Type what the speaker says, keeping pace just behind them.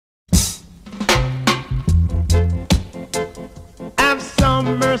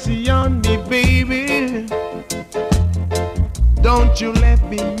mercy on me, baby. Don't you let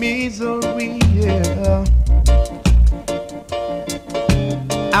me misery, yeah.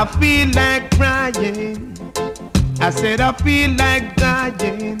 I feel like crying. I said I feel like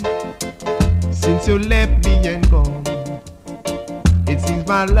dying. Since you left me and gone, it seems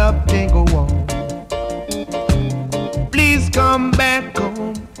my love can't go on. Please come back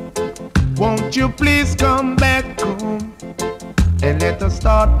home. Won't you please come back home and let us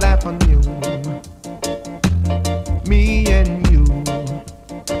start life anew, me and you.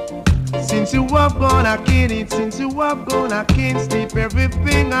 Since you have gone, I can't eat. Since you have gone, I can't sleep.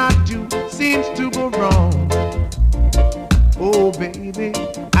 Everything I do seems to go wrong. Oh baby,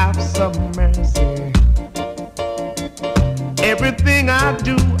 have some mercy. Everything I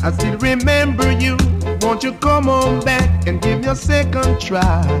do, I still remember you. Won't you come on back and give me a second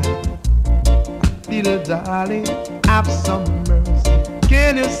try? Little darling, have some mercy.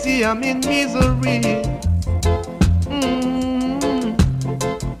 Can you see I'm in misery?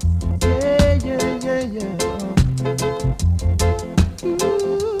 Yeah, yeah, yeah, yeah.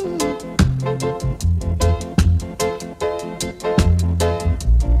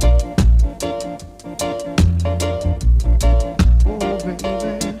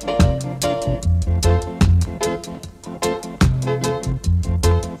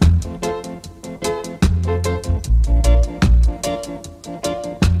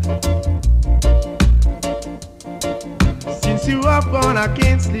 Since you have gone, I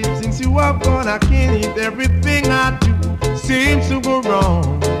can't sleep. Since you have gone, I can't eat. Everything I do seems to go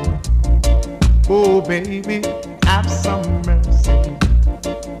wrong. Oh baby, have some mercy.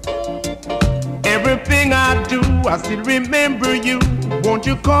 Everything I do, I still remember you. Won't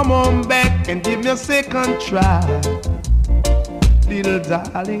you come on back and give me a second try? Little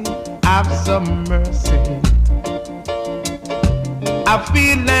darling, have some mercy. I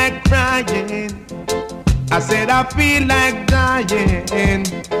feel like crying. I said I feel like dying.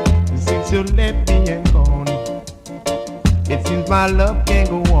 Since you left me and gone, it seems my love can't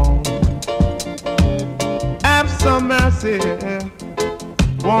go on. Have some mercy.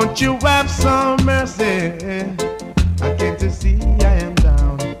 Won't you have some mercy? I can't you see I am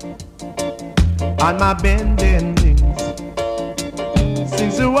down on my bending knees.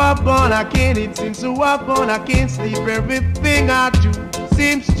 Since you have gone, I can't eat. Since you have gone, I can't sleep. Everything I do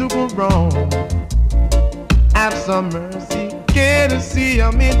seems to go wrong. Have some mercy. Can't you see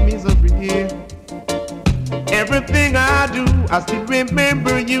I'm in misery? Everything I do, I still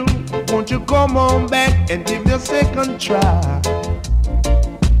remember you. Won't you come on back and give me a second try?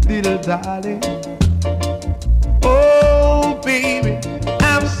 Little darling, oh baby,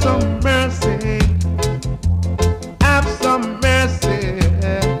 have some mercy. Have some mercy.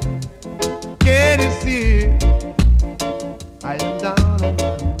 Can you see I am down on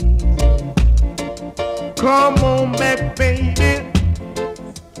my knees? Come on back, baby.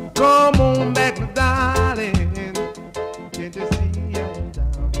 Come on back, darling. Can't you see I am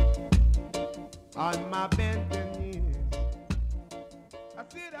down on my bending knees? I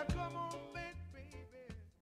said, come on back.